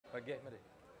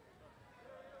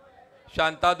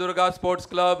Shantadurga sports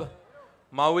club,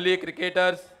 माऊली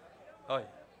cricketers, हय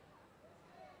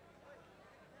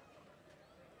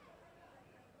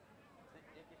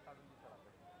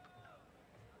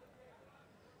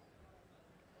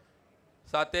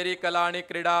सातेरी कला आणि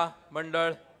क्रीडा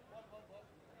मंडळ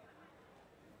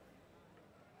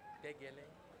ते गेले.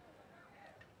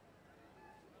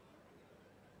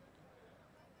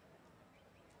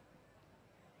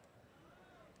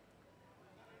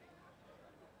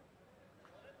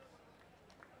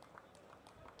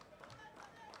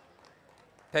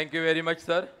 Thank you very much,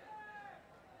 sir.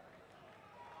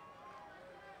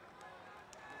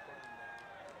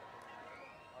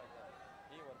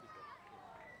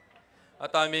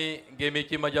 आता आम्ही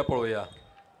गेमीची मजा पळूया.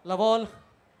 Lavol,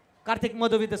 Karthik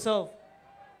Madhu with the serve.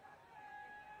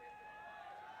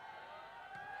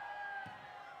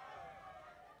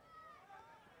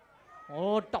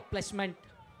 Oh, top placement.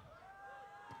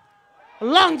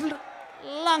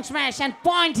 Long smash and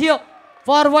point here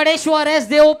for Vadeshwar as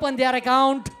they open their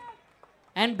account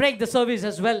and break the service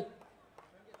as well.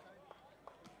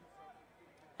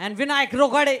 And Vinayak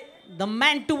Rogade, the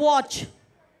man to watch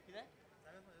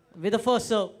with the first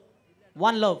serve.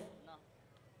 One love.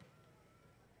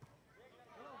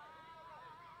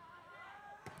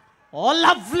 Oh,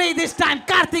 lovely this time.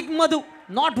 Karthik Madhu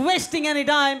not wasting any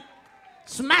time.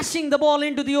 Smashing the ball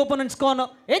into the opponent's corner.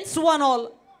 It's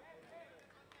 1-all.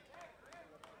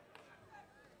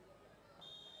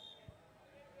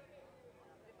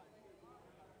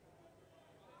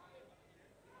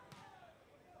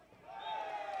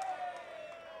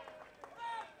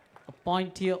 A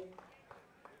point here.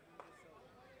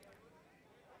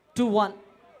 2-1.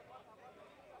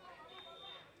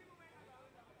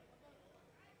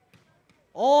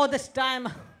 Oh, this time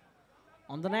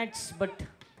on the nets, but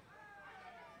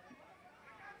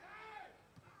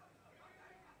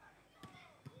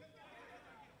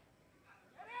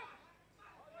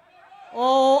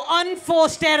oh,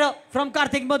 unforced error from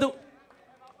Karthik Madhu.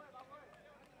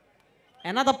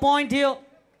 Another point here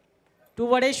to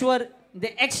Vadeshwar.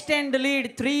 They extend the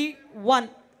lead 3-1.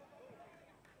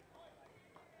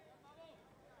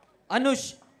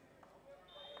 Anush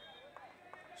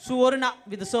Suvarna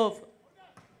with the serve.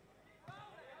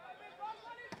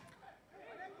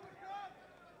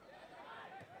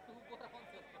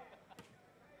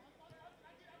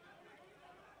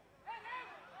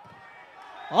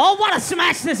 Oh, what a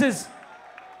smash this is.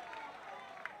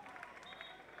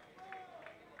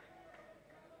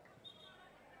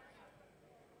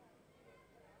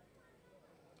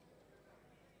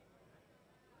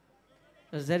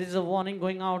 There is a warning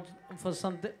going out for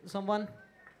someone.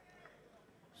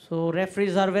 So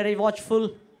referees are very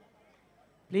watchful.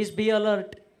 Please be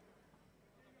alert.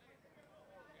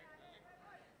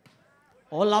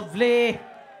 Oh, lovely.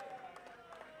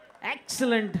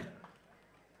 Excellent.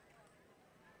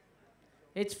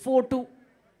 It's 4-2.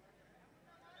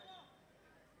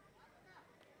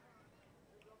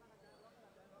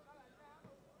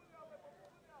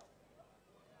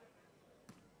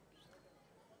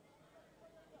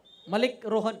 Malik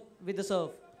Rohan with the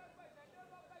serve.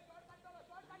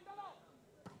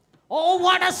 Oh,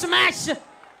 what a smash!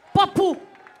 Pappu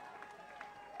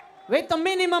with the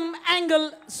minimum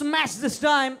angle smash this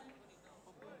time.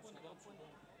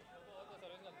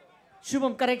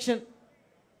 Shubham, correction.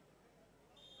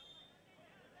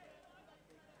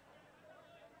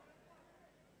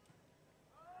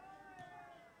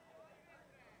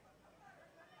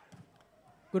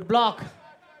 Good block.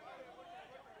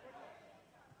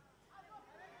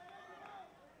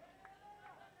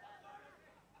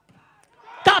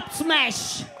 Top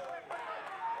smash.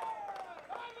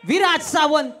 Viraj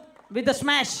Sawant with the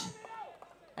smash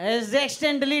as they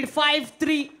extend the lead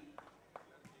 5-3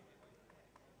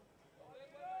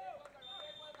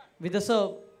 with the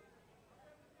serve.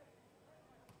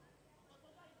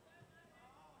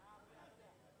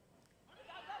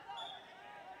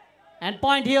 And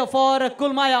point here for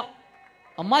Kulmaya.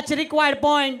 A much required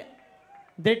point.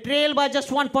 They trail by just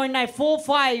 1.9,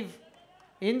 4-5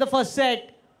 in the first set.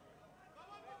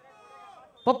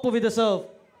 Pappu with the serve.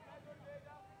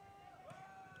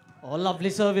 Oh,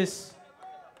 lovely service.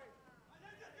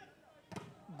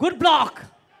 Good block.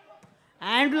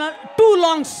 And too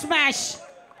long smash.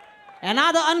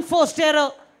 Another unforced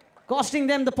error costing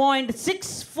them the point.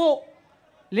 6-4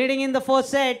 leading in the first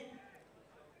set.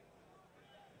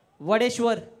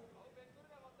 Vadeshwar.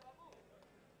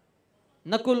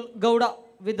 Nakul Gowda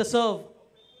with the serve.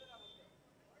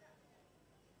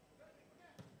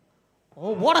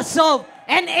 Oh, what a serve.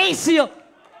 An ace here.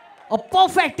 A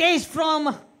perfect ace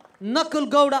from Nakul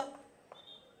Gowda.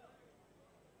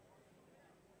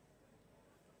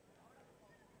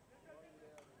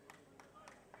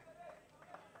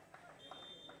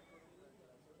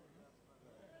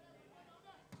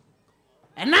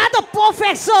 Another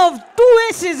perfect serve. 2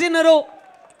 aces in a row.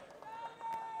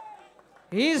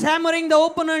 He is hammering the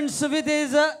opponents with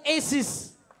his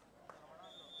aces.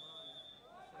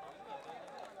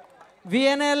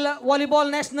 VNL Volleyball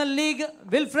National League,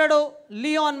 Wilfredo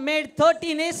Leon made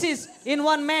 13 aces in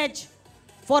one match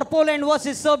for Poland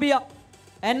versus Serbia.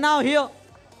 And now here,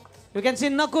 you can see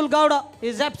Nakul Gowda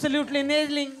is absolutely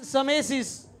nailing some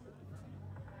aces.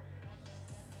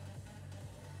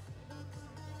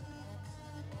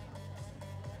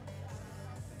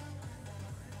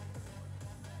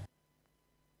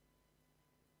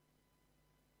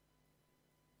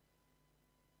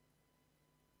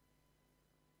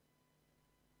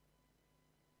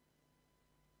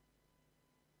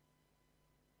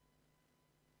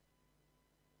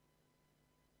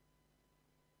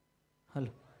 Hello.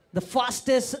 The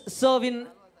fastest serve in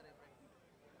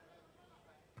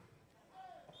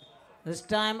this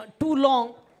time, too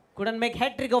long, couldn't make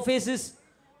hat-trick of aces,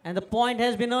 and the point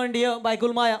has been earned here by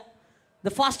Kulmaya. The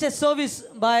fastest service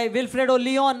by Wilfredo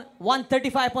Leon,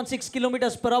 135.6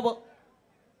 kilometers per hour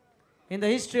in the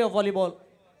history of volleyball.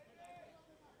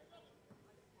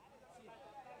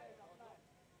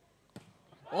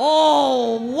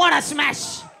 Oh, what a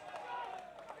smash!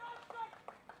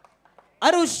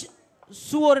 Arush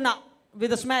Suvarna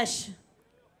with a smash.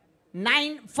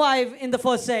 9-5 in the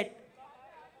first set.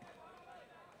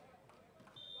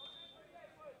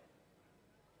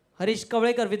 Harish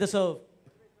Kavlekar with the serve.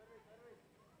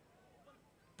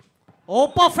 Oh,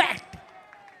 perfect!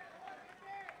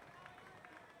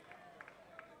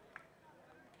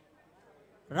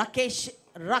 Rakesh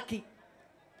Raki.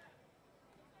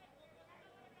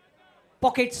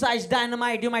 Pocket-sized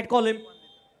dynamite, you might call him.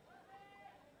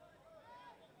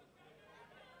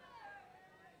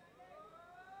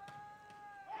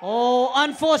 Oh,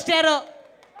 unforced error.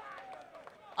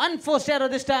 Unforced error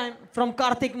this time from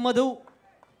Karthik Madhu.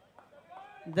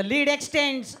 The lead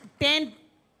extends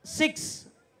 10-6.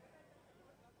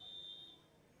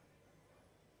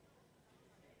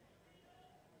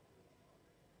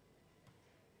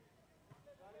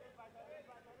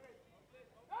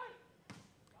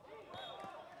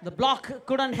 The block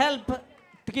couldn't help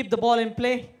to keep the ball in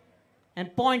play.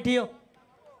 And point here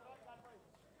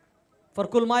for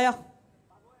Kulmaya.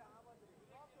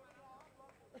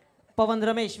 Pavan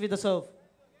Ramesh with the serve.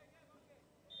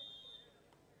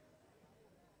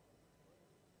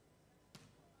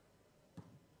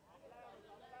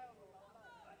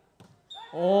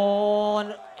 Oh,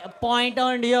 a point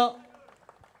earned here.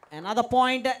 Another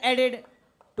point added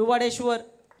to Vadeshwar.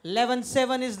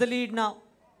 11-7 is the lead now.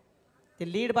 They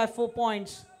lead by 4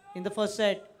 points in the first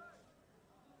set.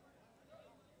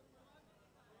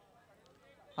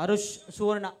 Arush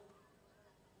Suvarna.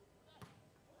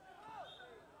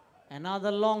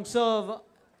 Another long serve.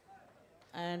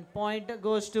 And point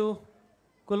goes to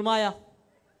Kulmaya.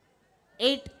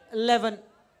 8-11.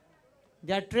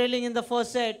 They are trailing in the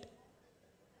first set.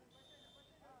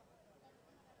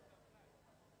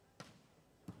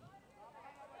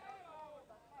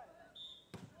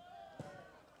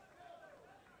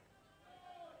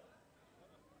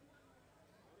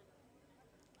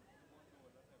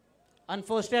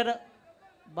 Unforced error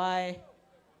by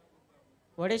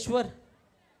Vadeshwar.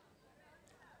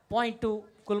 Point to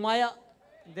Kulmaya.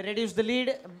 They reduce the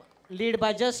lead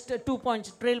by just 2 points,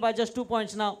 trail by just 2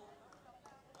 points now.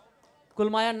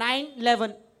 Kulmaya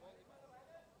 9-11.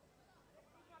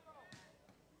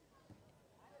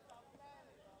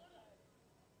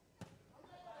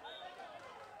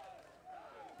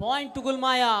 Point to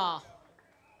Kulmaya.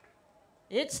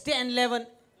 It's 10-11.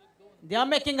 They are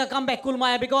making a comeback,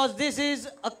 Kulmaya, because this is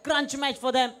a crunch match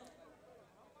for them.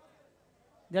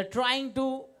 They're trying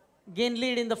to gain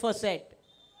lead in the first set.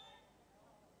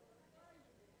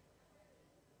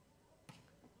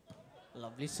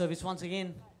 Lovely service once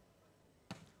again.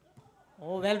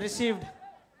 Oh, well received.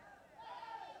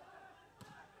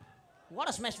 What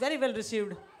a smash, very well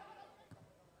received.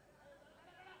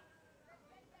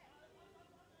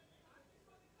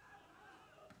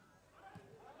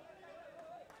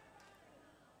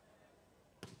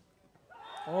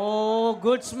 Oh,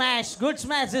 good smash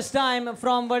this time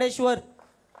from Vadeshwar.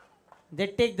 They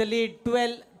take the lead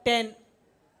 12-10.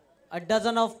 A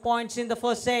dozen of points in the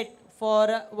first set for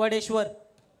Vadeshwar.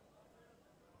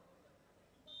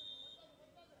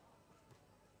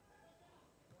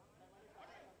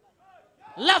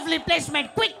 Lovely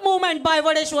placement, quick movement by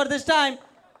Vadeshwar this time.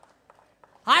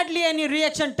 Hardly any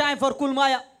reaction time for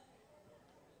Kulmaya.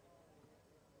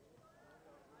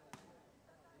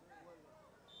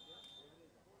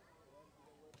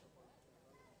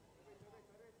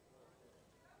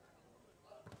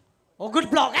 Oh,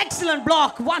 good block. Excellent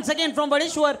block. Once again from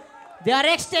Vadeshwar. They are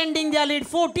extending their lead.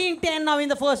 14-10 now in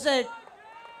the first set.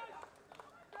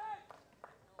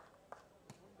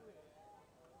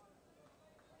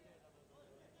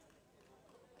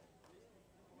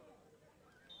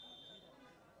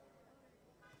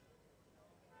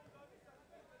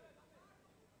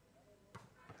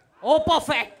 Oh,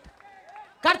 perfect.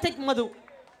 Karthik Madhu.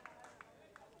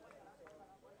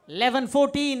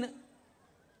 11-14.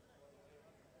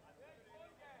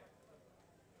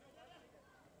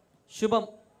 Shubham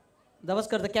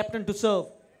Davaskar, the captain, to serve.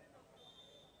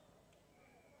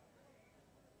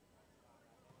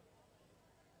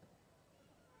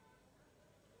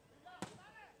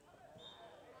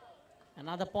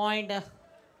 Another point.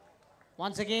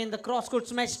 Once again, the cross-court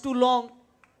smash too long.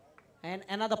 And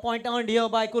another point earned here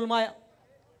by Kulmaya.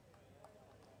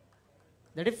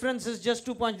 The difference is just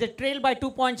 2 points. They trail by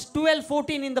 2 points.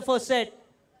 12-14 in the first set.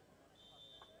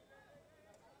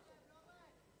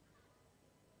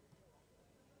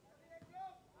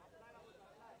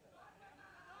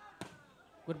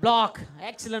 Good block.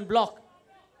 Excellent block.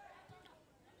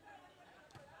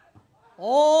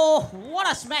 Oh, what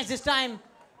a smash this time.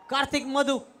 Karthik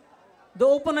Madhu. The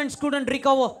opponents couldn't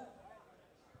recover.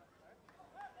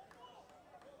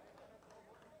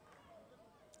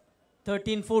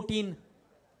 13-14.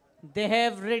 They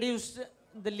have reduced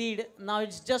the lead. Now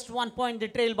it's just 1 point they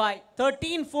trail by.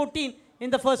 13-14 in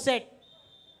the first set.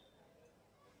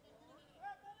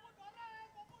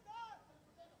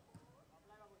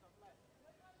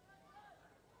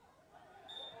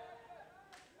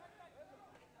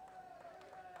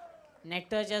 Neck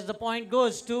touch as the point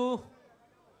goes to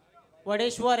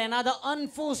Vadeshwar. Another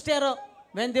unforced error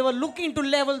when they were looking to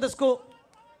level the score.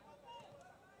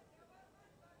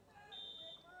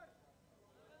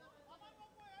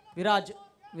 Viraj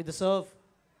with the serve.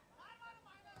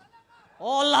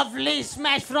 Oh, lovely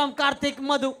smash from Karthik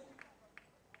Madhu.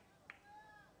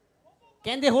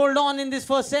 Can they hold on in this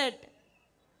first set?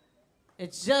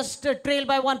 It's just a trail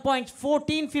by 1 point.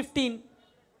 14-15.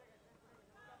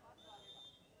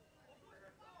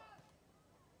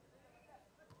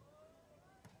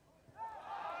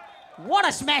 What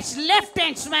a smash. Left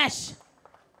hand smash.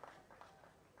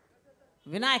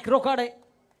 Vinayak Rokade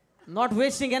not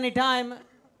wasting any time,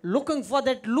 looking for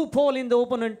that loophole in the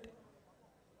opponent.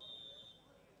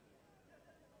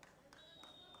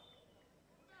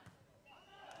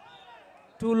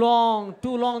 Too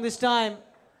long this time.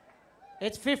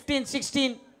 It's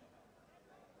 15-16.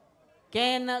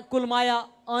 Can Kulmaya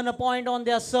earn a point on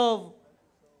their serve?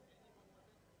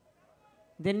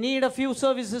 They need a few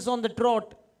services on the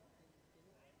trot.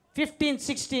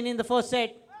 15-16 in the first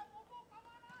set.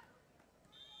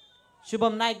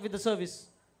 Shubham Naik with the service.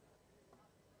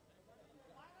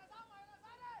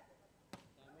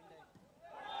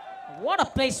 What a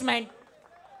placement.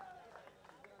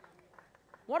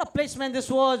 What a placement this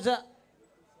was. You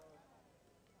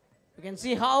can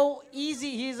see how easy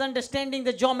he is understanding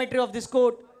the geometry of this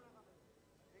court.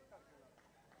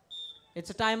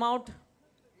 It's a timeout.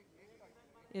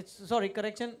 Sorry,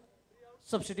 correction.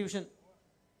 Substitution.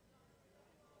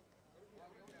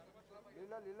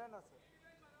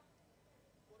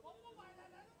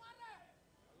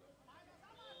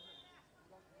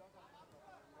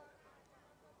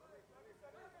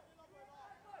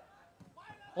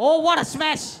 Oh, what a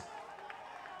smash.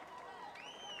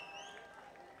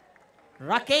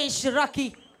 Rakesh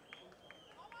Raki.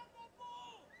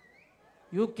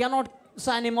 You cannot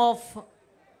sign him off.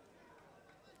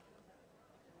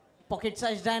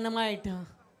 Pocket-sized dynamite.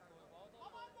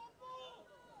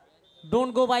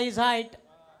 Don't go by his height.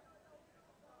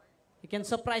 He can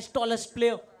surprise tallest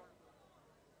player.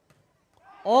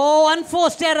 Oh,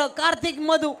 unforced error. Karthik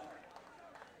Madhu.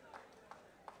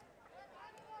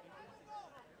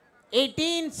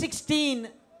 18-16.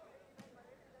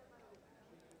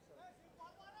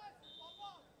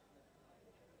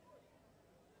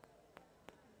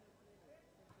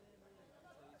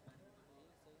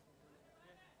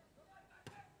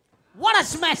 What a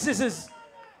smash this is.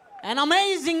 An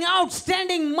amazing,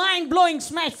 outstanding, mind-blowing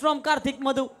smash from Karthik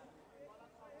Madhu.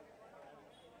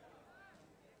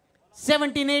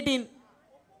 17-18.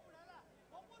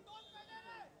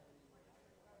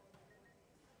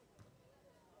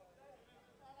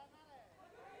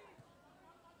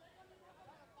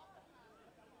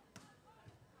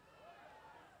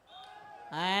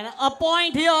 And a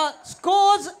point here.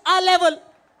 Scores are level.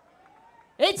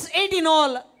 It's 18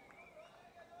 all.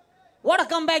 What a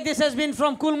comeback this has been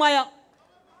from Kulmaya.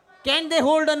 Can they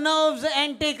hold the nerves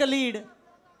and take a lead?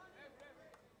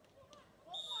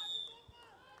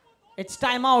 It's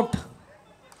timeout.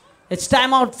 It's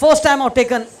timeout. First timeout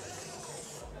taken.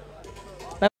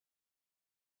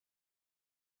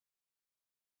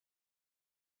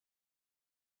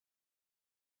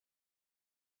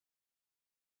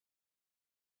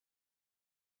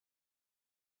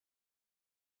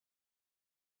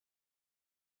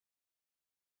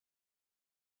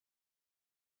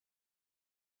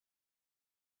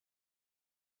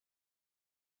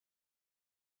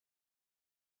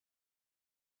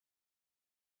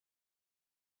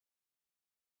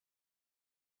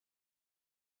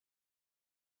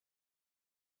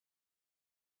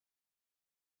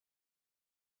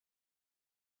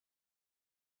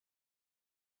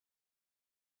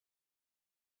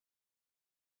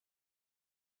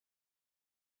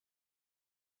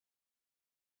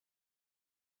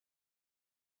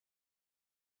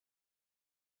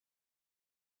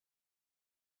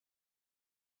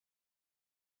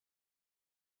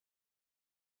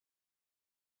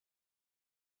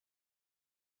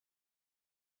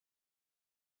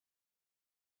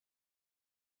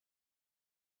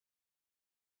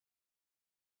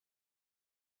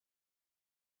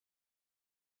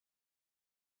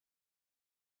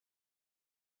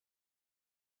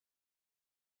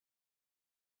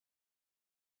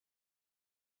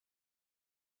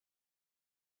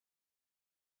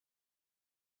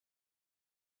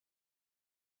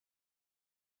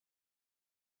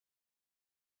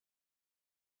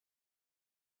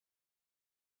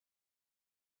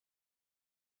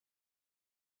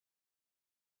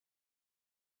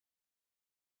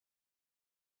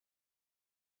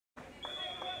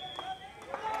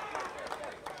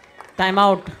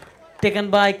 Timeout taken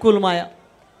by Kulmaya.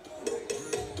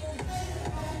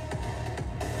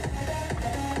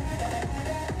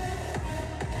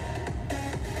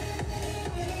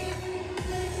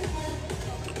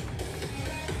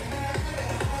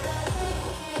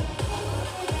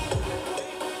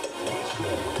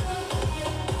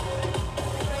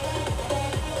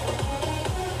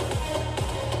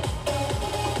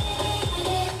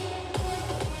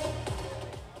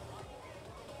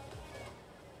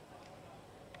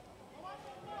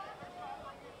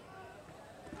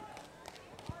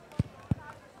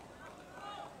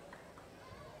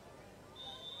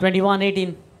 Twenty-one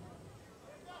 18.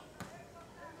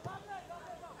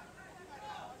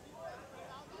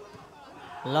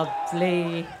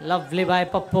 Lovely by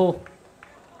Pappu.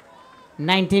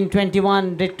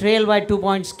 19-21. They trail by 2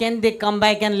 points. Can they come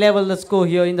back and level the score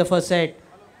here in the first set?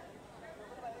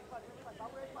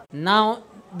 Now,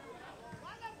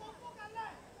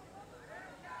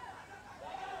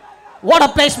 what a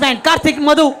placement, Karthik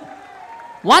Madhu.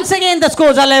 Once again, the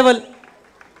scores are level.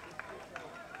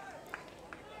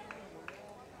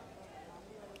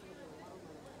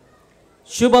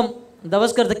 Shubham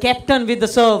Davaskar, the captain, with the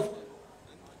serve.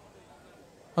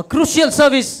 A crucial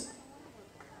service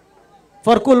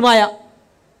for Kulmaya.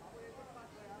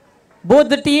 Both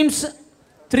the teams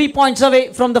 3 points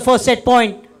away from the first set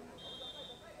point.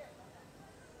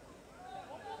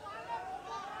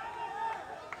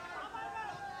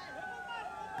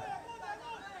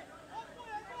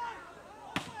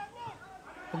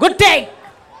 Good take.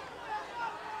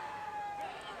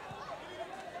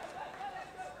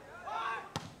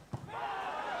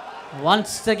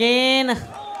 Once again,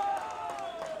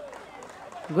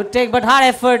 good take but hard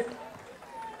effort.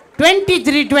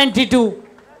 23-22.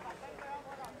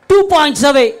 2 points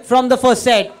away from the first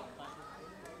set.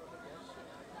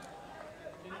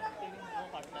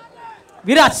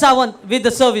 Virat Sawant with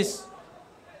the service.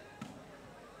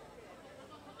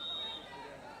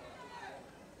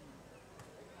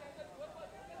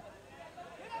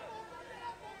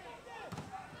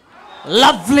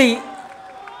 Lovely.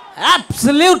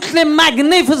 Absolutely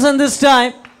magnificent this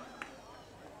time.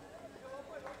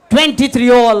 23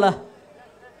 all.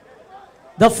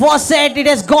 The first set, it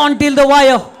has gone till the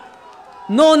wire.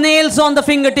 No nails on the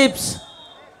fingertips.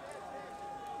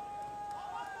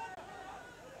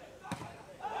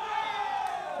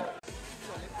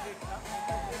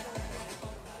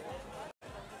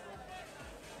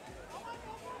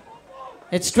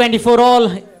 It's 24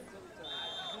 all.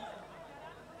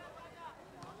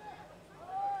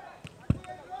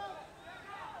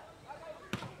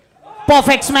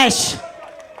 Perfect smash.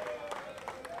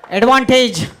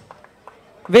 Advantage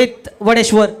with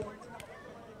Vadeshwar.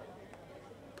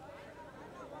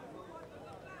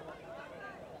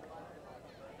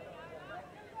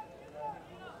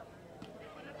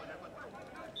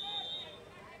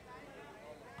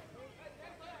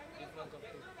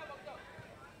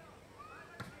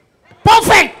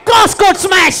 Perfect cross-court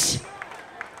smash.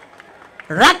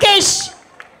 Rakesh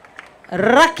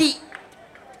Raki.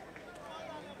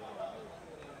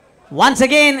 Once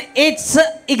again, it's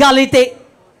egality.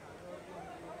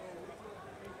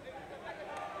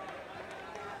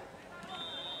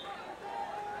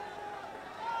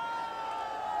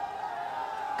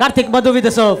 Karthik Madhu with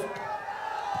the serve.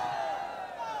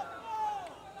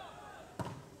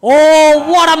 Oh,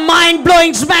 what a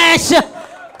mind-blowing smash.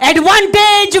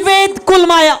 Advantage with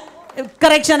Kulmaya.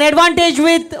 Correction, advantage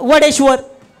with Vadeshwar.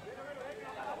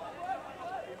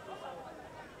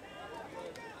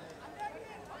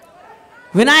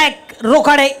 Vinayak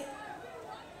Rokade.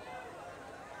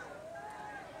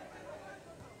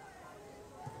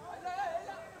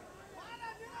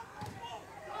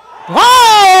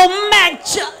 Oh,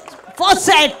 match. First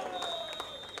set.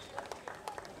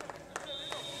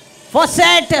 First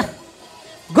set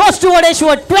goes to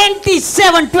Vadeshwar,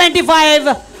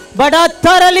 27-25. But a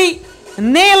thoroughly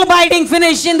nail-biting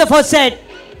finish in the first set.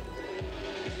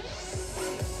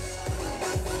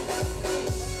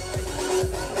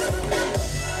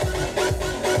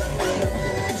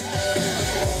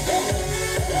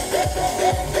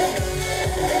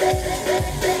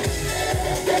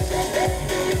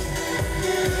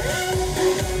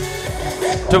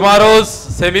 Tomorrow's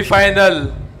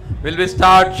semi-final will be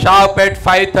start sharp at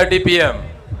 5:30 p.m.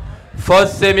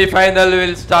 First semi-final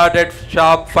will start at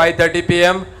sharp 5:30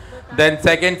 p.m. Then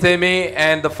second semi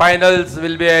and the finals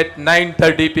will be at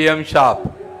 9:30 p.m. sharp.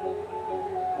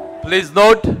 Please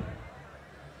note,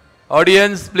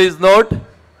 audience, please note,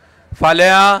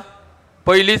 फाल्यां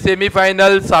पहिली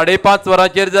semi-final 5:30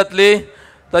 वरांचेर जातली,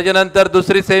 ताजेनंतर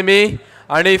दुसरी semi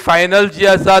आणि final जी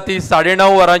आसा ती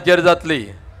 9:30 वरांचेर जातली.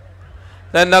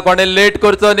 तेन्ना कोणे लेट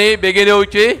करचो न्ही, बेगीन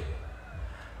येवची.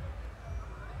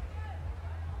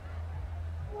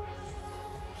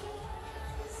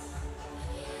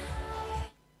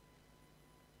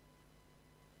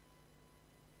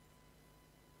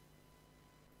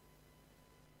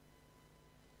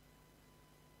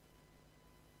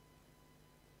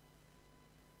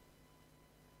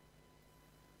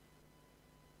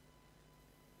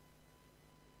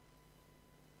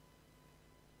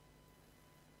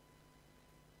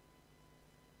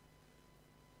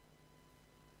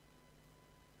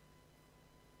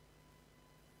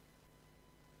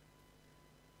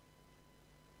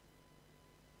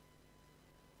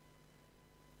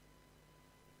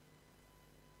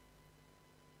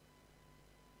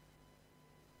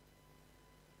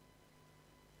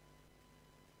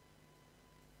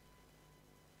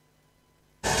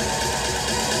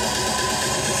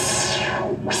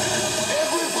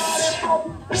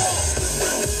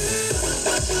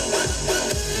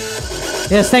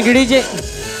 Yes, thank you, DJ.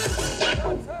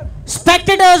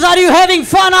 Spectators, are you having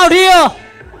fun out here?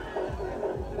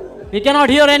 We cannot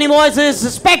hear any voices.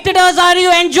 Spectators, are you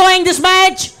enjoying this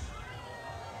match?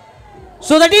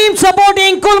 So the team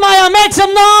supporting Kulmaya, make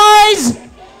some noise.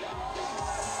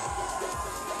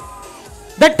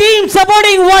 The team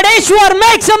supporting Vadeshwar,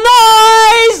 make some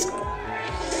noise.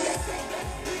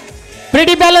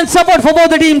 Pretty balanced support for both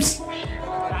the teams.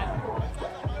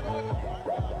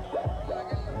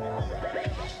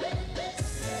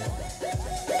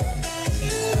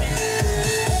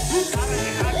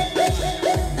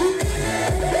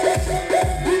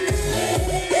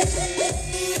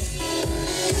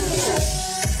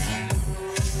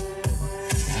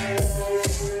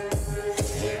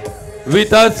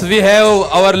 With us we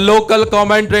have our local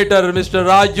commentator Mr.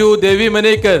 Raju Devi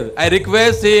Manekar. I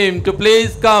request him to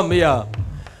please come here.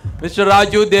 Mr.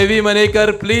 Raju Devi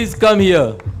Manekar, please come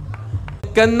here.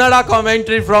 Kannada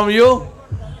commentary from you.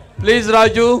 Please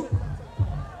Raju.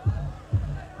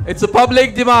 It's a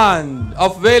public demand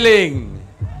of wailing.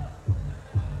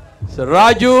 So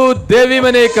Raju Devi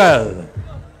Manekar.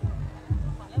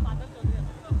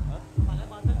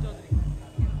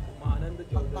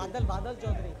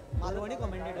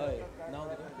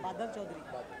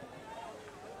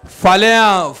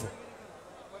 Falya,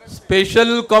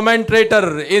 special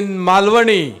commentator in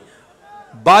Malwani,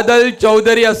 Badal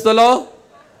Chaudhary astolo.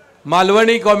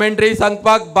 Malwani commentary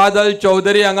sangpak Badal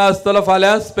Chaudhary hanga astolo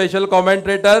falya special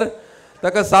commentator.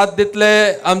 Taka साथ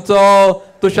दितले आमचो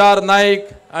तुषार नाईक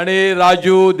आणि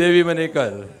Raju Devi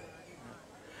Manekar.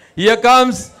 Here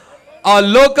comes a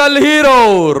local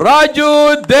hero,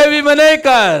 Raju Devi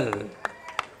Manekar.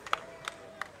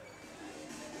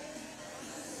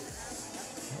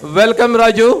 Welcome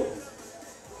Raju.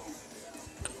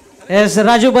 Yes,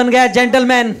 Raju ban gaya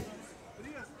gentleman.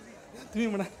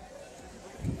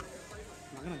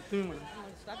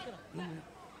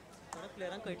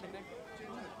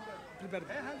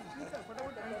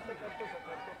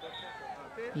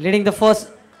 Leading the first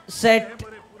set.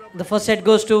 The first set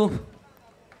goes to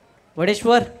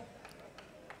Vadeshwar.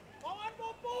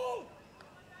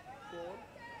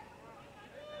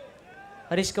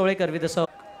 Harish Kavlekar with the serve.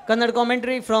 Kannada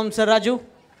commentary from Sir Raju.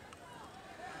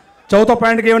 चौथो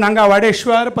point घेऊन हांगा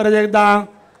वाडेश्वर परत एकदा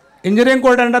engineering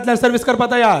court अंडातल्यान service करपा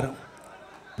तयार.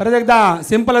 परत एकदा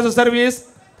simple असो सर्व्हिस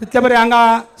तितले बरें हांगा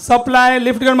सप्लाय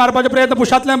लिफ्ट घेवन मारपाचो प्रयत्न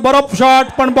पुशांतल्यान बरो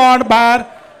शॉट पण बॉन्ड भायर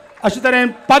अशे तरेन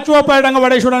पांचवो पॉइंट हांगा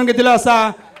वाडेश्वरान घेतिल्लो आसा.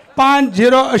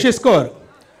 5-0 अशी स्कोर.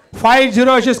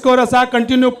 5-0 अशी स्कोर आसा.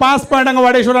 कंटिन्यू 5 पॉइंट हांगा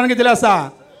वाडेश्वरान घेतिल्लो आसा.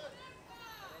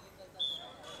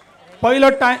 पयलो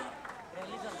टायम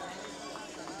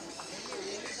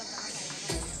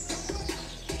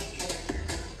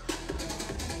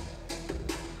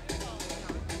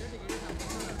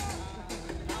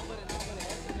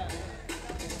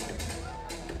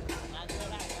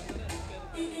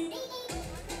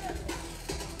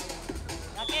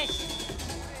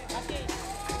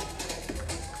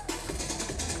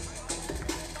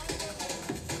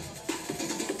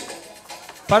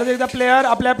परत एकदा प्लेयर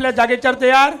आपल्या आपल्या जागेचेर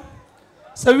तयार.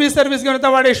 सर्व्हिस घेवन येता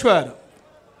वाडेश्वर.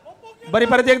 बरी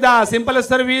परत एकदा सिंपल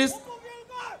सर्व्हिस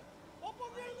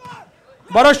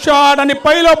बरो शॉट आणि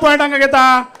पहिलो पॉइंट हांगा घेता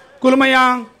कुलमया.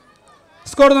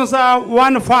 स्कोर आसा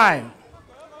 1-5.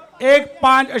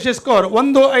 1-5 अशी स्कोर.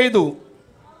 1-5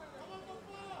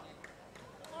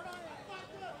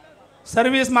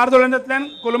 सर्व्हिस मार्दोळ्यांतल्यान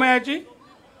कुलमयाची.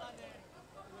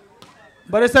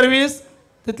 बरे सर्व्हिस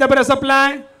तितले बरे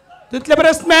सप्लाय तितले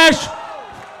बरे स्मॅश.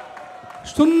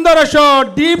 सुंदर अशो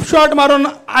डीप शॉट मारून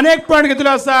अनेक पॉइंट घेतिल्लो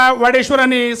आसा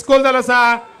वाडेश्वरांनी. स्कोर जालो आसा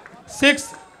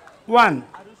 6-1.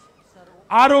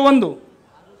 6-1.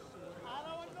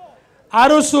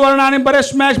 आरुष सुवर्ण आणि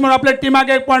बरेच मॅच म्हणून आपल्या टिमाक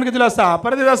एक पॉईंट घेतलो आसा.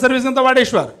 परत एकदा सर्व्हिस करता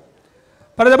वाडेश्वर.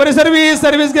 परत बरी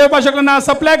सर्व्हिस घेवपाक शकलो ना,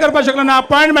 सप्लाय करपाक शकलो ना,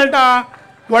 पॉईंट मेळटा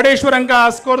वाडेश्वर हांकां.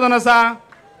 स्कोर जावन आसा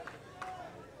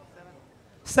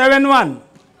 7-1.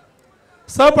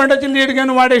 6 पॉइंटाची लीड घेवन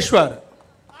वाडेश्वर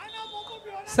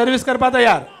सर्व्हिस करपा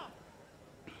तयार.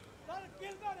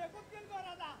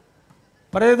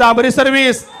 परत एकदा बरी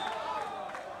सर्व्हिस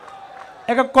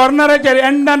एका कॉर्नराचेर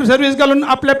एंडान सर्व्हिस घालून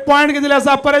आपले पॉइंट घेतले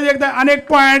आसा. परत एकदा अनेक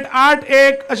पॉइंट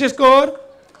 8-1 अशी स्कोर.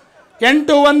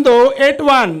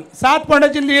 8-1 7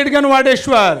 पॉइंटाची लीड घेवन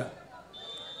वाडेश्वर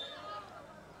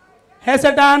हे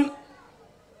सेटान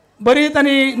बरी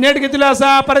तांणी नेट घेतलो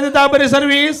आसा. परत एकदा बरी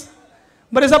सर्व्हिस,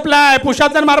 बरी सप्लाय,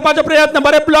 पुशांतल्यान मारपाचो प्रयत्न,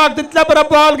 बरे ब्लॉक, तितले बरो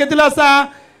बॉल घेतलो आसा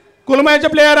कुलमयाच्या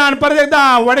प्लेयरान. परत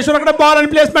एकदा वाडेश्वरा कडेन बॉल आणि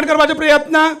प्लेसमेंट करपाचो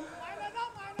प्रयत्न.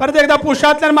 परत एकदा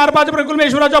पुशांतल्यान मारपाचो प्रयत्न,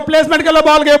 कुलमेश्वराचो प्लेसमेंट केलो,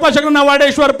 बॉल घेवपाक शकलो ना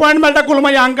वाडेश्वर. पॉइंट मेळटा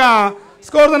कुलमया हांकां.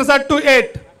 स्कोर जावन आसा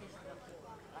 2-8.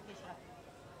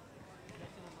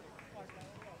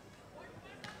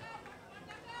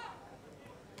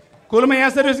 कुलमया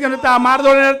सर्व्हिस घेवन येता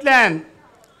मारदोळ्यांतल्यान.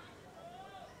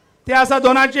 ते आसा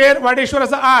 2 वाडेश्वर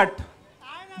आसा 8.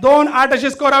 2-8 अशी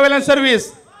स्कोरा वयल्यान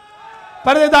सर्व्हिस.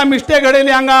 परत एकदा मिस्टेक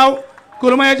घडयली हांगा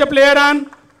कुलमयाच्या प्लेयरान.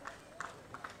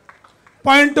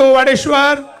 Point two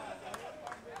Wadeshwar.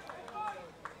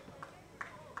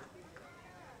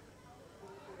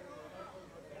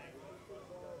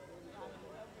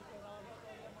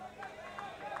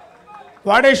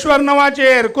 वाडेश्वर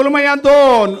 9 कुलमया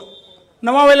 2.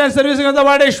 9 वयल्यान सर्व्हिस घेता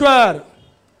वाडेश्वर.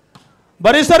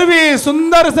 बरी सर्व्हिस,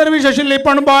 सुंदर सर्व्हिस आशिल्ली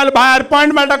पण बॉल भायर.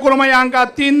 पॉइंट मेळटा कुलमया हांकां.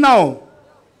 3-9.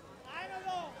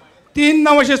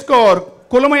 3-9 अशी स्कोर.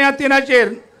 कुलमया 3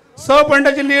 6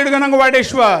 पॉइंटाची लीड घेवन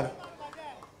वाडेश्वर.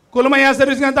 कुलमया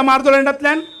सर्व्हिस घेता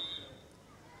मारदोळ्यांतल्यान.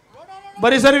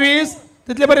 बरी सर्व्हिस,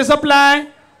 तितली बरी सप्लाय,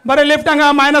 बरे लिफ्ट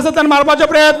हांगा मायनसांतल्यान मारपाचो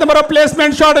प्रयत्न, बरो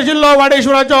प्लेसमेंट शॉट आशिल्लो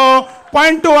वाडेश्वराचो.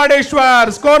 Point two Wadeshwar.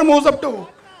 Score moves up to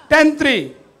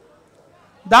 10-3.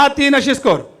 10-3 अशी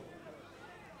score.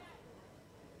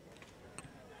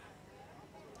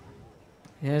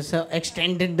 Yes,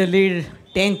 extended the lead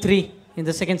 10-3 in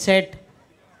the second set.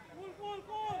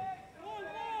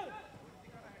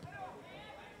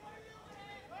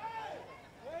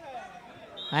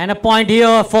 And a point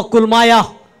here for Kulmaya.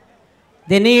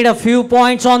 They need a few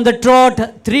points on the trot,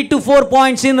 3 to 4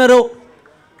 points in a row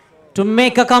to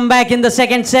make a comeback in the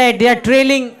second set. They are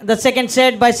trailing the second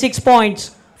set by 6 points,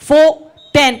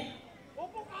 4-10.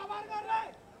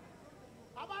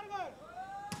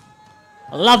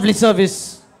 Lovely service.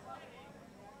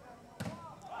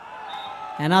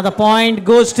 Another point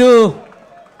goes to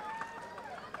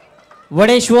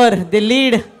Vadeshwar. They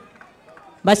lead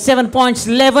by 7 points,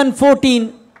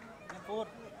 11-14.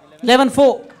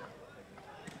 11-4.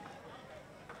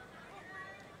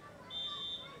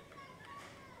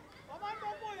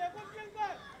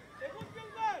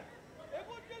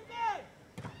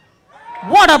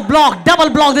 What a block, double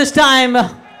block this time.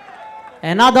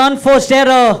 Another unforced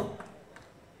error.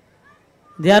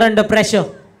 They are under pressure.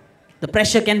 The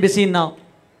pressure can be seen now.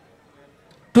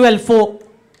 12-4.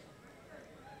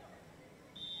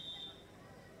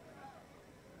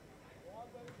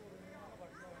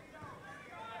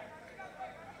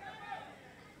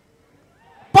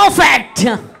 Perfect!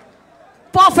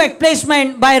 Perfect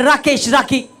placement by Rakesh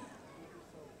Raki.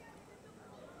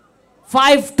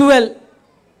 5-12.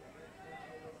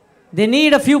 They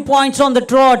need a few points on the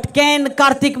trot. Can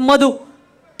Karthik Madhu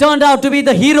turned out to be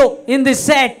the hero in this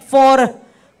set for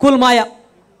Kulmaya.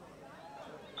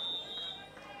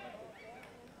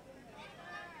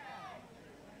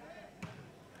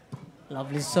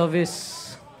 Lovely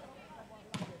service.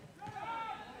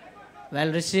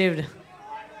 Well received.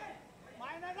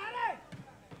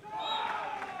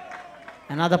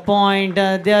 Another point.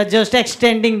 They are just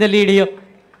extending the lead here.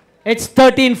 It's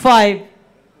 13-5.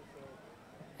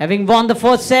 Having won the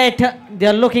first set, they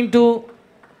are looking to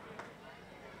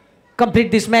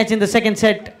complete this match in the second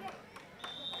set.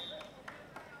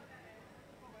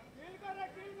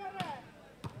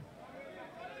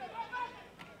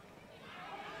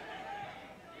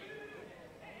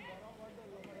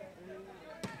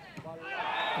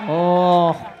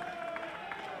 Oh,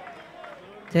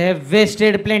 they have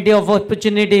wasted plenty of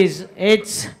opportunities.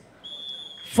 It's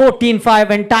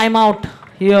 14-5 and timeout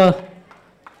here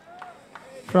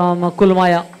from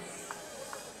Kulmaya.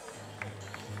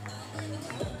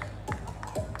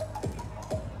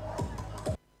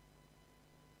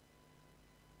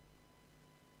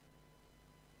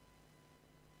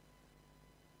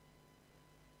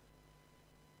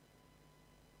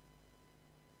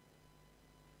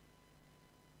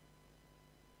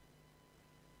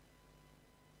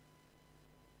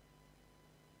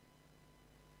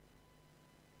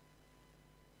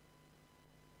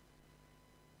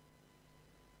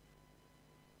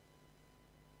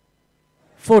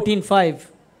 14-5.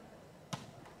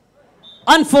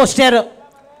 Unforced error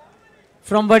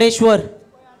from Vadeshwar.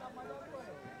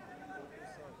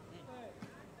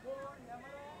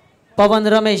 Pavan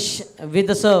Ramesh with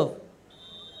the serve.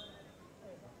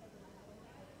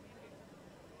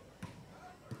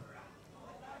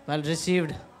 Well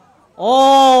received.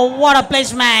 Oh, what a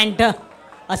placement.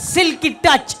 A silky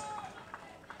touch.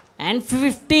 And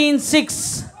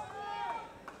 15-6.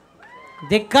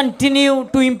 They continue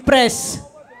to impress.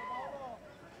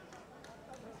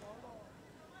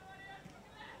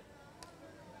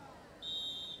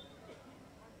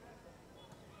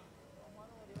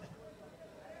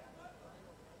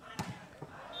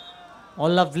 Oh,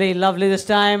 lovely, lovely this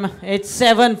time. It's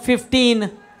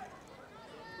 7-15.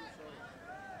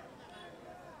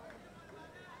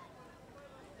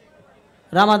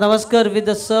 Rama Davaskar with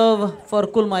the serve for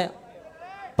Kulmaya.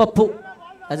 Pappu,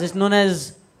 as is known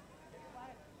as.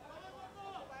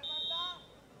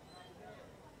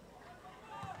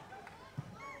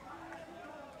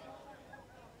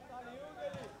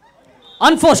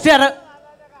 Unforced error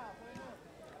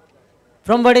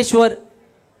from Vadeshwar.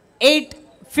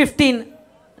 8-15.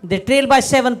 They trail by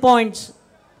 7 points.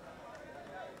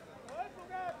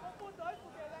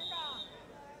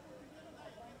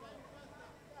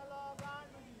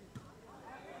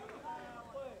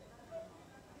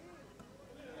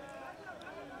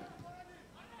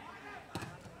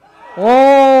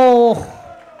 Oh,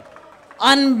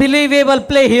 unbelievable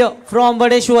play here from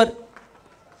Vadeshwar.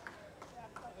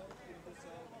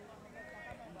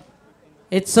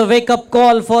 It's a wake-up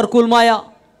call for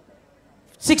Kulmaya.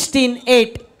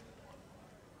 16-8.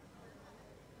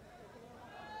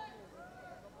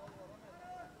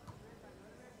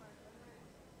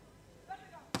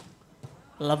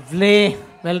 Lovely,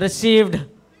 well received.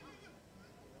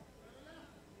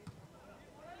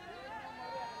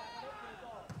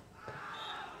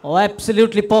 Oh,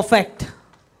 absolutely perfect.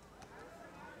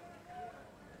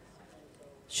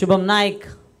 Shubham Naik.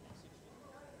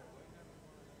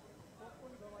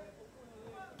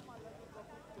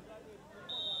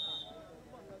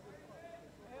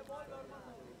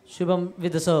 Shubham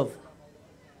with the serve.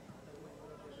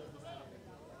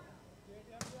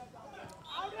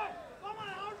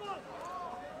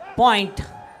 Point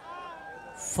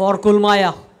for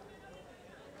Kulmaya.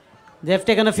 They have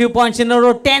taken a few points in a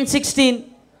row. 10-16.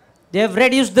 They have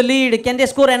reduced the lead. Can they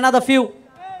score another few?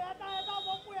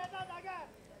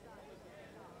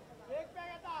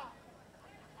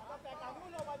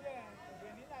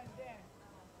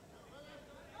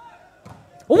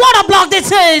 What a block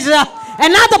this is!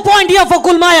 Another point here for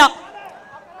Kulmaya.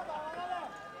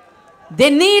 They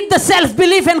need the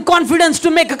self-belief and confidence to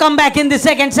make a comeback in the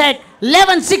second set.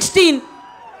 11-16.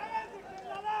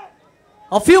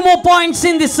 A few more points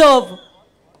in the serve.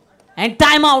 And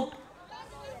timeout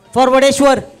for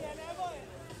Vadeshwar.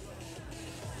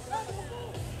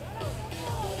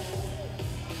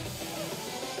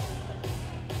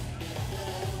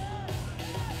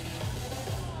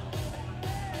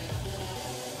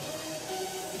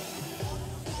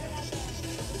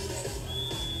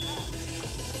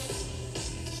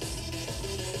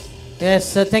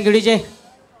 Yes, thank you DJ.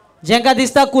 जेंका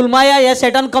दिसता कुलमाया या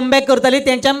सेटान comeback करतली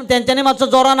त्यांच्यानी मातसो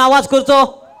जोरान आवाज करचो.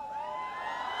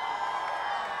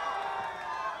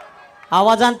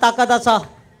 आवाजान ताकद आसा.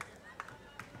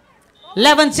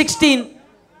 11-16.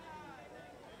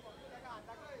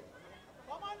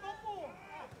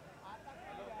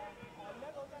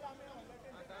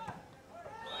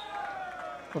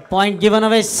 Point given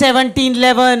away.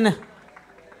 17-11.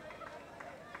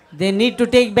 They need to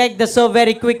take back the serve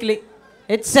very quickly.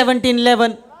 It's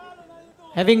 17-11,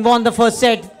 having won the first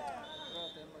set.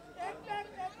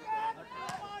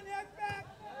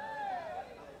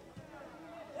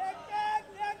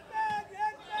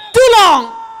 Too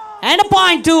long! And a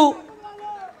point to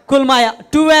Kulmaya.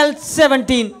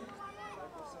 12-17.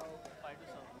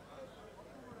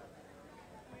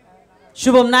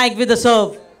 Shubham Naik with the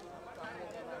serve.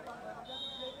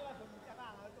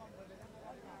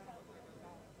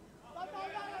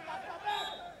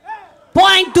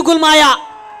 Point to Kulmaya.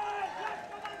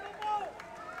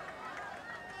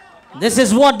 This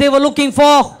is what they were looking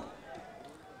for.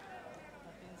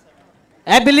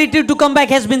 Ability to come back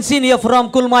has been seen here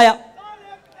from Kulmaya.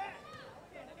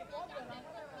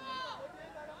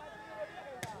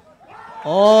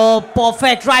 Oh,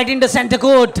 perfect, right in the center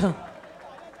court.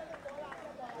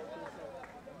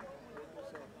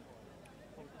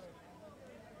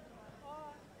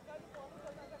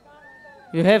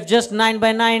 You have just 9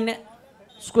 by 9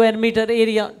 square meter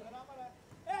area.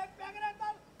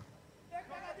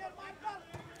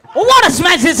 Oh, what a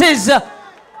smash this is!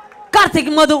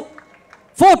 Karthik Madhu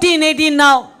 14-18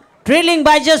 now. Trailing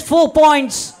by just 4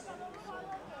 points.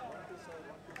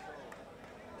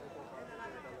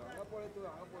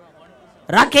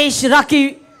 Rakesh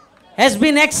Raki has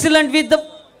been excellent with the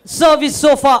service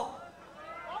so far.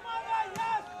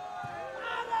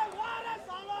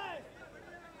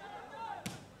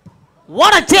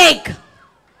 What a take!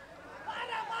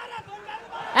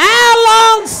 And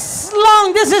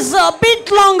long. This is a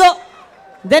bit longer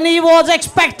than he was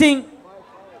expecting.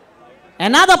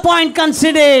 Another point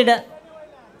considered.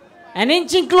 An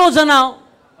inching closer now.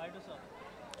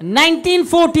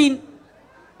 19-14.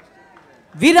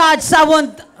 Viraj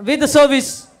Sawant with the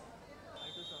service.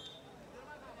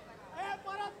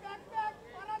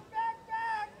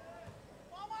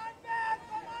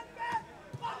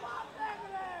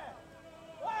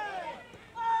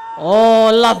 Oh,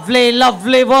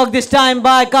 lovely work this time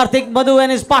by Karthik Madhu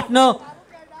and his partner.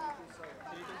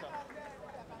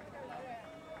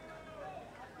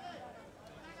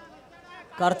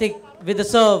 Karthik with the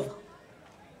serve.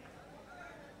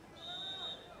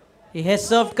 He has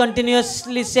served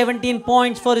continuously 17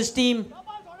 points for his team.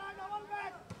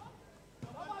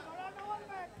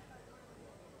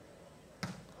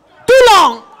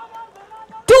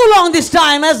 Too long this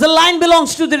time, as the line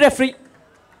belongs to the referee.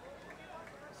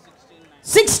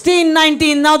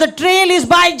 16-19. Now the trail is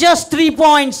by just 3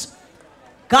 points.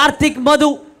 Karthik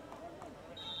Madhu.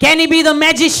 Can he be the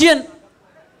magician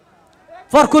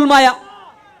for Kulmaya?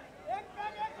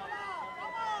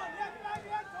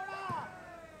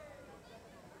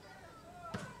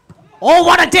 Oh,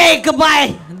 what a take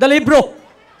by the libero.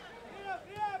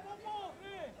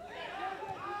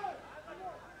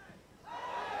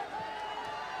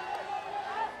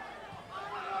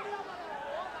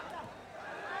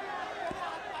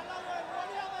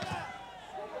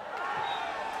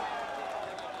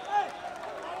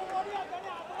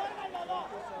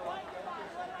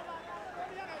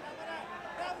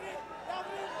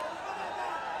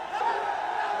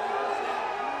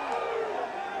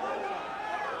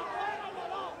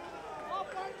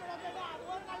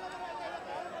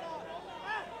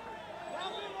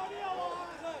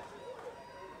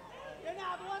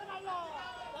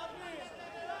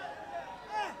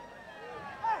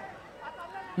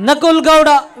 Nakul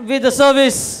Gowda with the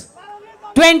service.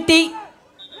 20.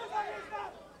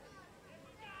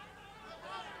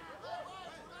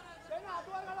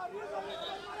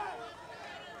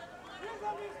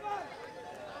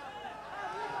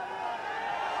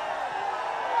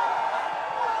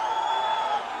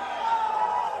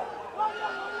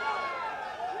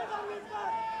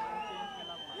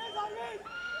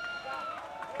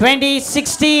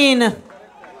 (2016).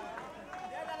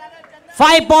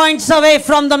 5 points away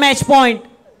from the match point,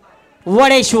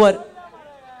 Vadeshwar.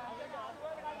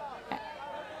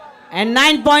 And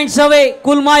 9 points away,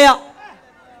 Kulmaya,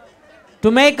 to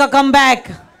make a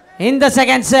comeback in the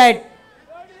second set.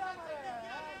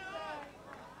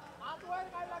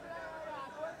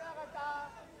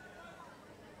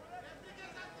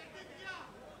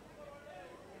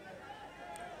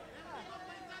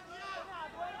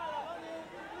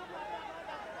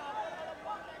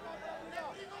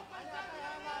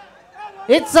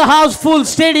 It's a house-full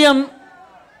stadium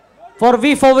for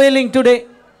V4 Whaling today.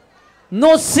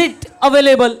 No seat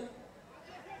available.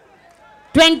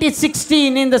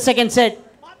 2016 in the second set.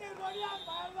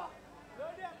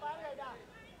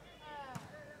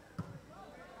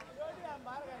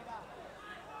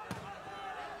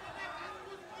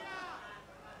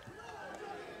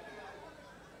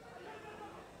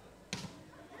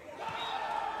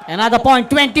 Another point,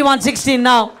 21-16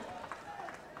 now.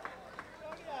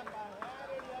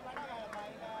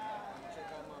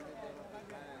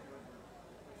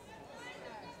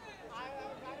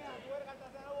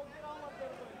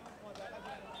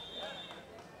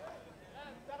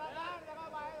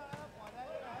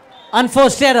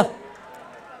 Unforced error.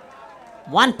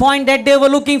 1 point that they were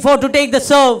looking for to take the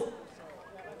serve.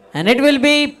 And it will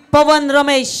be Pawan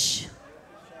Ramesh.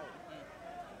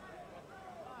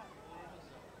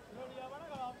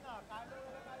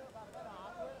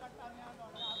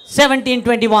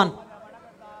 (17-21).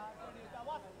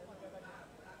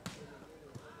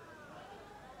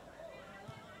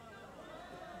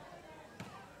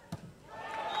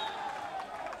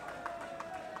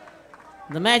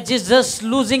 The match is just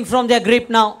losing from their grip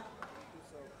now.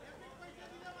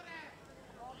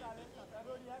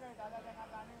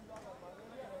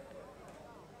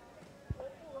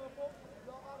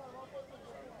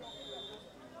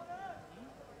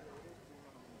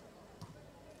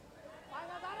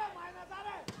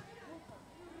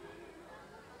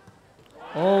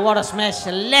 Oh, what a smash.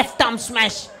 Left arm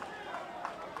smash.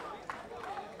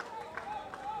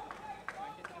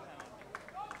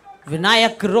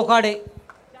 Vinayak Rokade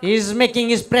is making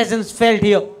his presence felt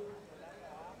here.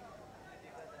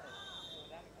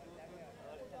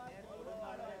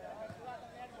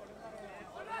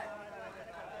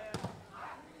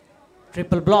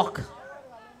 Triple block.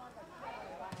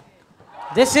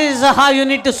 This is how you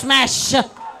need to smash.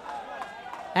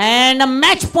 And a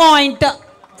match point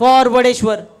for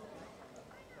Vadeshwar.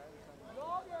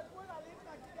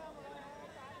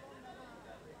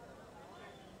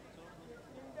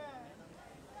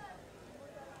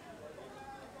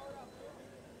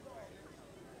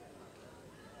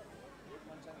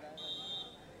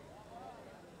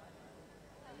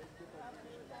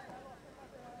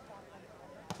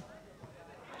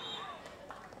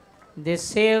 They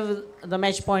save the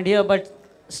match point here, but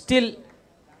still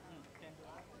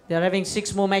they are having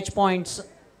 6 more match points.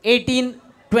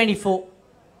 18-24.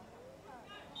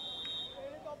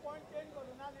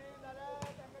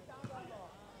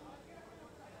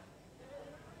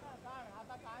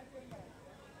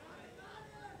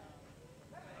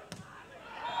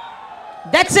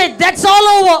 That's it. That's all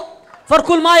over for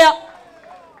Kulmaya.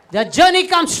 Their journey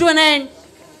comes to an end.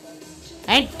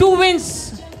 And 2 wins